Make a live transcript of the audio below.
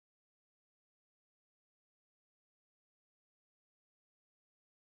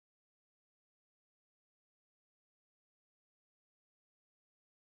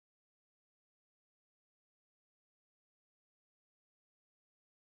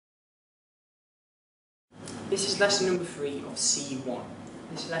This is lesson number 3 of C1.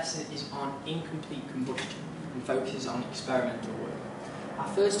 This lesson is on incomplete combustion and focuses on experimental work. Our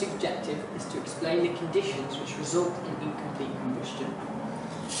first objective is to explain the conditions which result in incomplete combustion.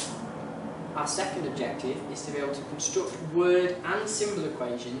 Our second objective is to be able to construct word and symbol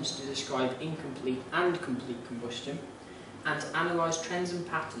equations to describe incomplete and complete combustion, and to analyse trends and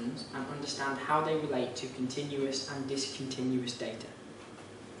patterns and understand how they relate to continuous and discontinuous data.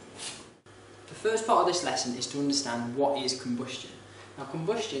 The first part of this lesson is to understand what is combustion. Now,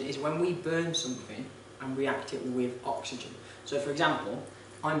 combustion is when we burn something and react it with oxygen. So for example,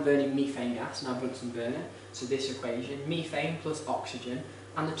 I'm burning methane gas in our Bunsen burner, so this equation, methane plus oxygen,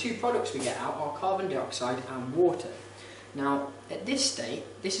 and the two products we get out are carbon dioxide and water. Now, at this state,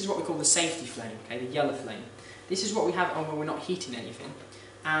 this is what we call the safety flame, okay, the yellow flame. This is what we have on when we're not heating anything,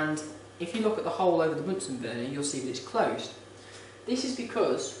 and if you look at the hole over the Bunsen burner, you'll see that it's closed. This is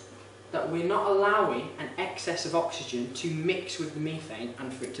because that we're not allowing an excess of oxygen to mix with the methane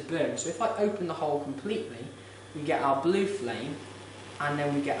and for it to burn. So if I open the hole completely, we get our blue flame and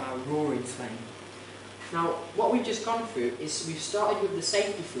then we get our roaring flame. Now, what we've just gone through is we've started with the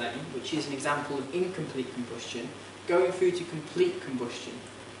safety flame, which is an example of incomplete combustion, going through to complete combustion.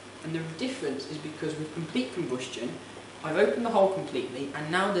 And the difference is because with complete combustion, I've opened the hole completely and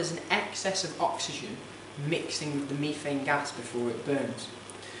now there's an excess of oxygen mixing with the methane gas before it burns.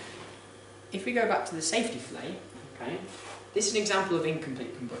 If we go back to the safety flame, okay, this is an example of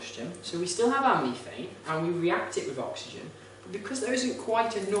incomplete combustion. So we still have our methane and we react it with oxygen, but because there isn't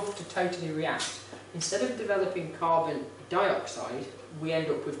quite enough to totally react, instead of developing carbon dioxide, we end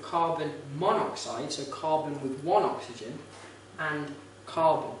up with carbon monoxide, so carbon with one oxygen, and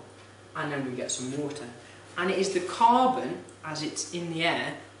carbon, and then we get some water. And it is the carbon, as it's in the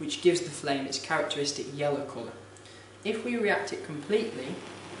air, which gives the flame its characteristic yellow colour. If we react it completely,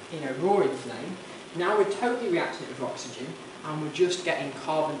 in a roaring flame, now we're totally reacting it with oxygen and we're just getting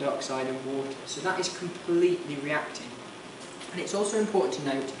carbon dioxide and water. So that is completely reacting. And it's also important to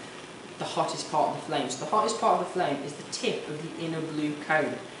note the hottest part of the flame. So the hottest part of the flame is the tip of the inner blue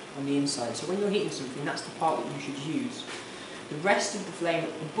cone on the inside. So when you're heating something, that's the part that you should use. The rest of the flame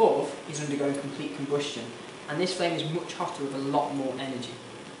above is undergoing complete combustion, and this flame is much hotter with a lot more energy.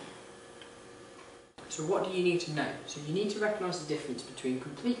 So what do you need to know? So you need to recognise the difference between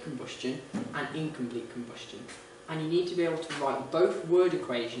complete combustion and incomplete combustion. And you need to be able to write both word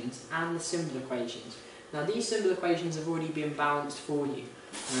equations and the symbol equations. Now, these symbol equations have already been balanced for you,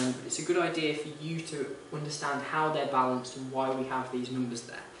 but it's a good idea for you to understand how they're balanced and why we have these numbers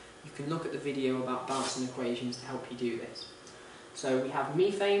there. You can look at the video about balancing equations to help you do this. So we have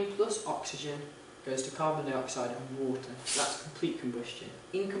methane plus oxygen goes to carbon dioxide and water. So that's complete combustion.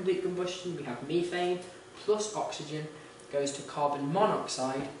 Incomplete combustion, we have methane plus oxygen goes to carbon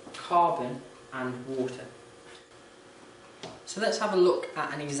monoxide, carbon and water. So let's have a look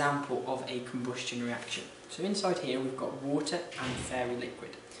at an example of a combustion reaction. So inside here we've got water and fairy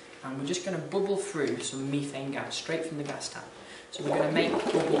liquid, and we're just going to bubble through some methane gas straight from the gas tap. So we're going to make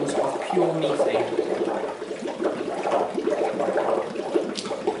bubbles of pure methane.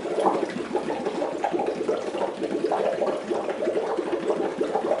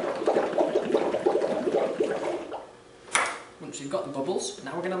 Once we've got the bubbles,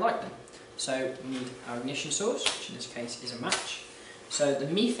 now we're going to light them. So we need our ignition source, which in this case is a match. So the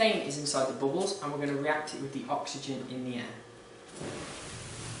methane is inside the bubbles and we're going to react it with the oxygen in the air.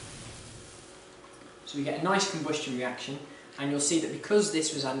 So we get a nice combustion reaction, and you'll see that because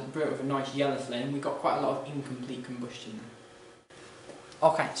this was burnt with a nice yellow flame, we got quite a lot of incomplete combustion there.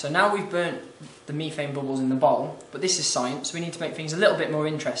 Okay, so now we've burnt the methane bubbles in the bowl, but this is science, so we need to make things a little bit more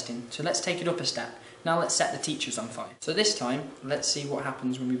interesting. So let's take it up a step. Now let's set the teachers on fire. So this time, let's see what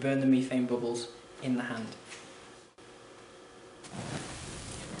happens when we burn the methane bubbles in the hand.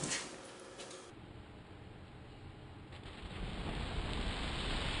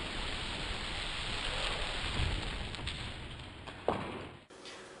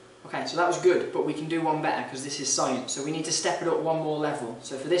 Okay, so that was good, but we can do one better because this is science, so we need to step it up one more level.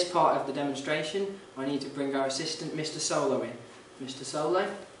 So for this part of the demonstration, I need to bring our assistant, Mr. Solo, in. Mr. Solo?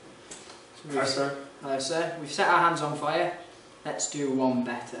 Hi, sir. Hello, sir. We've set our hands on fire. Let's do one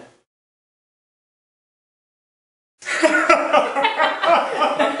better.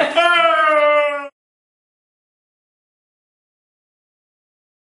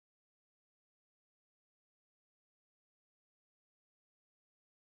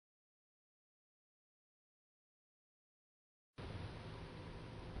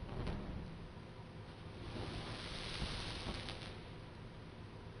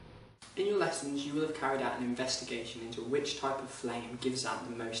 In your lessons, you will have carried out an investigation into which type of flame gives out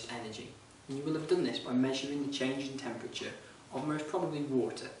the most energy. And you will have done this by measuring the change in temperature of most probably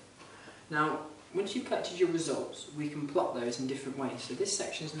water. Now, once you've collected your results, we can plot those in different ways. So this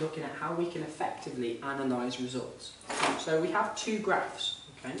section is looking at how we can effectively analyse results. So we have two graphs.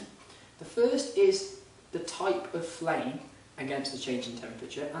 Okay? The first is the type of flame against the change in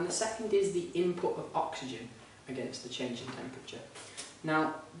temperature, and the second is the input of oxygen against the change in temperature.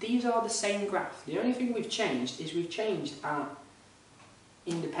 Now, these are the same graph. The only thing we've changed is we've changed our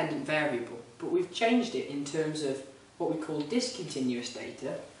independent variable, but we've changed it in terms of what we call discontinuous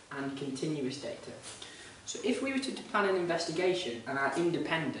data and continuous data. So if we were to plan an investigation and our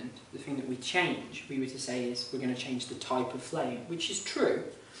independent, the thing that we change, we were to say is we're going to change the type of flame, which is true,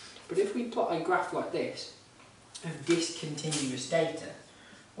 but if we plot a graph like this of discontinuous data,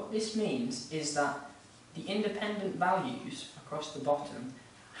 what this means is that the independent values across the bottom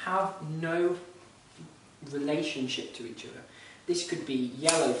have no relationship to each other. This could be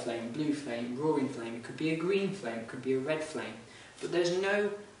yellow flame, blue flame, roaring flame, it could be a green flame, it could be a red flame, but there's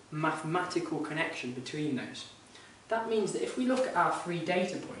no mathematical connection between those. That means that if we look at our 3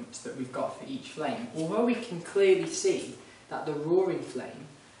 data points that we've got for each flame, although we can clearly see that the roaring flame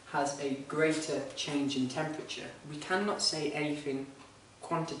has a greater change in temperature, we cannot say anything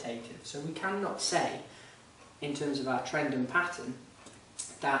quantitative. So we cannot say, in terms of our trend and pattern,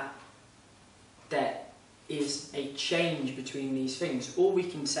 that there is a change between these things. All we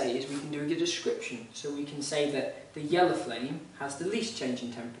can say is we can do a description. So we can say that the yellow flame has the least change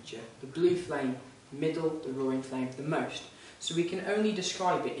in temperature, the blue flame middle, the roaring flame the most. So we can only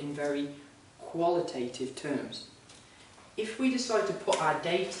describe it in very qualitative terms. If we decide to put our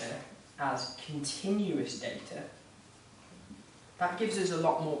data as continuous data, that gives us a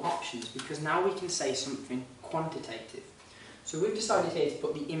lot more options, because now we can say something quantitative. So we've decided here to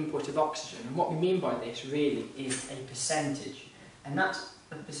put the input of oxygen, and what we mean by this really is a percentage, and that's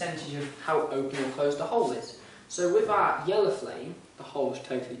a percentage of how open or closed the hole is. So with our yellow flame, the hole is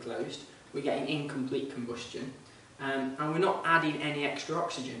totally closed, we're getting incomplete combustion, and we're not adding any extra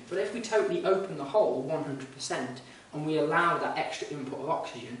oxygen. But if we totally open the hole 100% and we allow that extra input of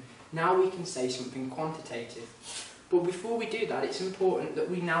oxygen, now we can say something quantitative. But before we do that, it's important that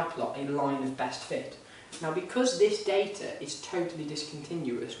we now plot a line of best fit. Now, because this data is totally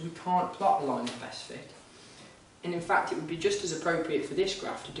discontinuous, we can't plot a line of best fit. And in fact, it would be just as appropriate for this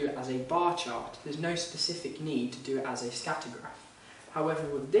graph to do it as a bar chart. There's no specific need to do it as a scatter graph. However,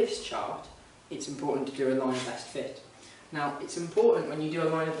 with this chart, it's important to do a line of best fit. Now, it's important when you do a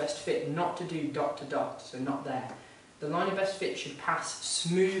line of best fit not to do dot to dot, so not there. The line of best fit should pass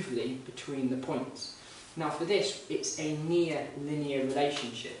smoothly between the points. Now for this, it's a near linear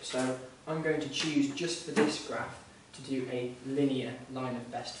relationship, so I'm going to choose just for this graph to do a linear line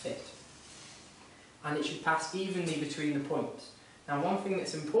of best fit. And it should pass evenly between the points. Now one thing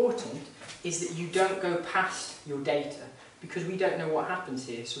that's important is that you don't go past your data, because we don't know what happens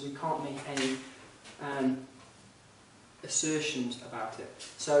here, so we can't make any assertions about it.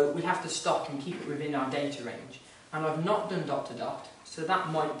 So we have to stop and keep it within our data range. And I've not done dot to dot, so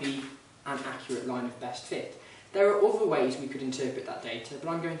that might be an accurate line of best fit. There are other ways we could interpret that data, but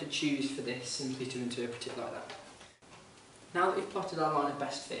I'm going to choose for this simply to interpret it like that. Now that we've plotted our line of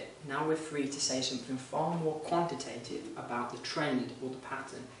best fit, now we're free to say something far more quantitative about the trend or the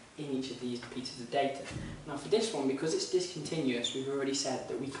pattern in each of these pieces of data. Now for this one, because it's discontinuous, we've already said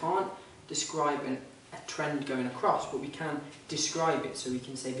that we can't describe a trend going across, but we can describe it, so we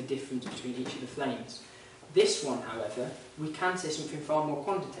can say the difference between each of the flames. This one, however, we can say something far more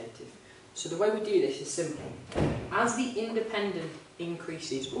quantitative. So the way we do this is simple. As the independent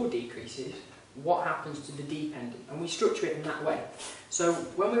increases or decreases, what happens to the dependent? And we structure it in that way. So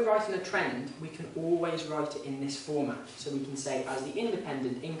when we're writing a trend, we can always write it in this format. So we can say as the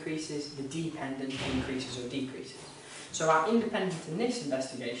independent increases, the dependent increases or decreases. So our independent in this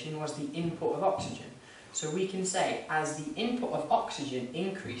investigation was the input of oxygen. So we can say as the input of oxygen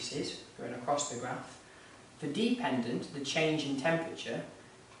increases, going across the graph, the dependent, the change in temperature,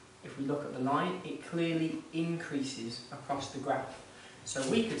 if we look at the line, it clearly increases across the graph. So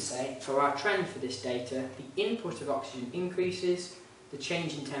we could say, for our trend for this data, the input of oxygen increases, the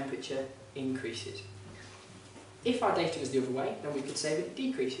change in temperature increases. If our data was the other way, then we could say that it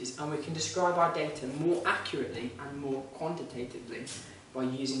decreases, and we can describe our data more accurately and more quantitatively by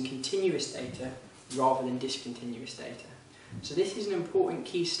using continuous data rather than discontinuous data. So this is an important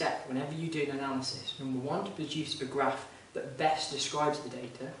key step whenever you do an analysis. Number one, to produce a graph that best describes the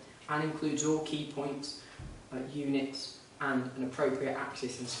data and includes all key points, units, and an appropriate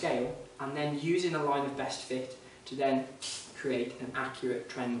axis and scale, and then using a line of best fit to then create an accurate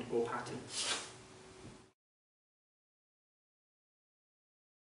trend or pattern.